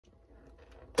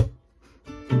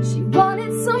She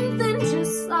wanted something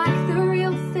just like the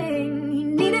real thing. He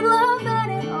needed love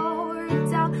and it all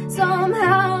worked out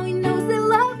somehow. He knows that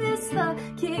love is the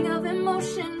king of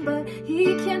emotion, but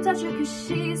he can't touch her cause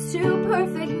she's too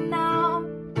perfect now.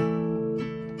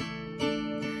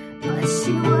 But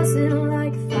she wasn't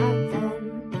like that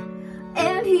then,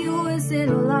 and he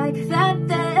wasn't like that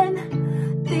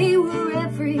then. They were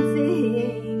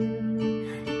everything,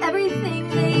 everything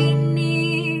they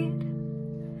need.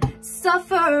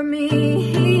 Suffer me,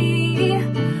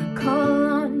 call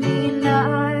on me and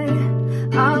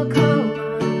I'll call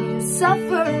on you.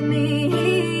 Suffer me,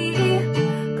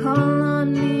 call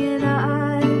on me and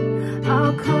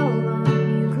I'll call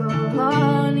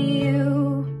on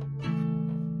you.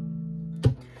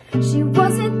 She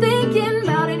wasn't thinking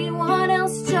about anyone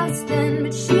else just then,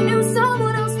 but she knew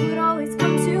someone else would always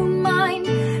come to mind.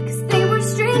 Cause they were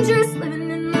strangers living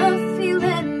in the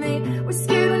feeling. They were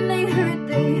scared when they heard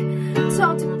they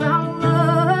talked about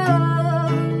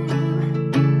love.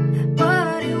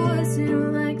 But it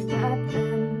wasn't like that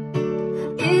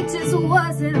then. It just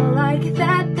wasn't like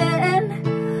that then.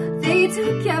 They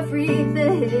took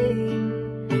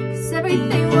everything, cause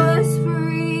everything was free.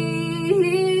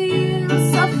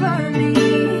 Suffer me,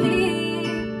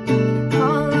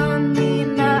 call on me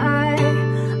and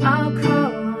I'll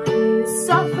call on you.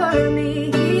 Suffer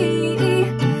me,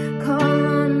 call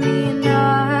on me and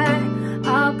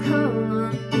I'll call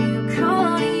on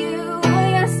you.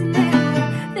 Yes, and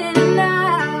then and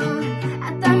now,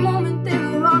 at that moment they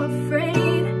were all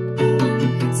afraid.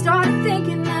 Started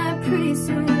thinking that pretty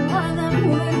soon one of them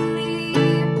would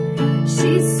leave.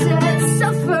 She said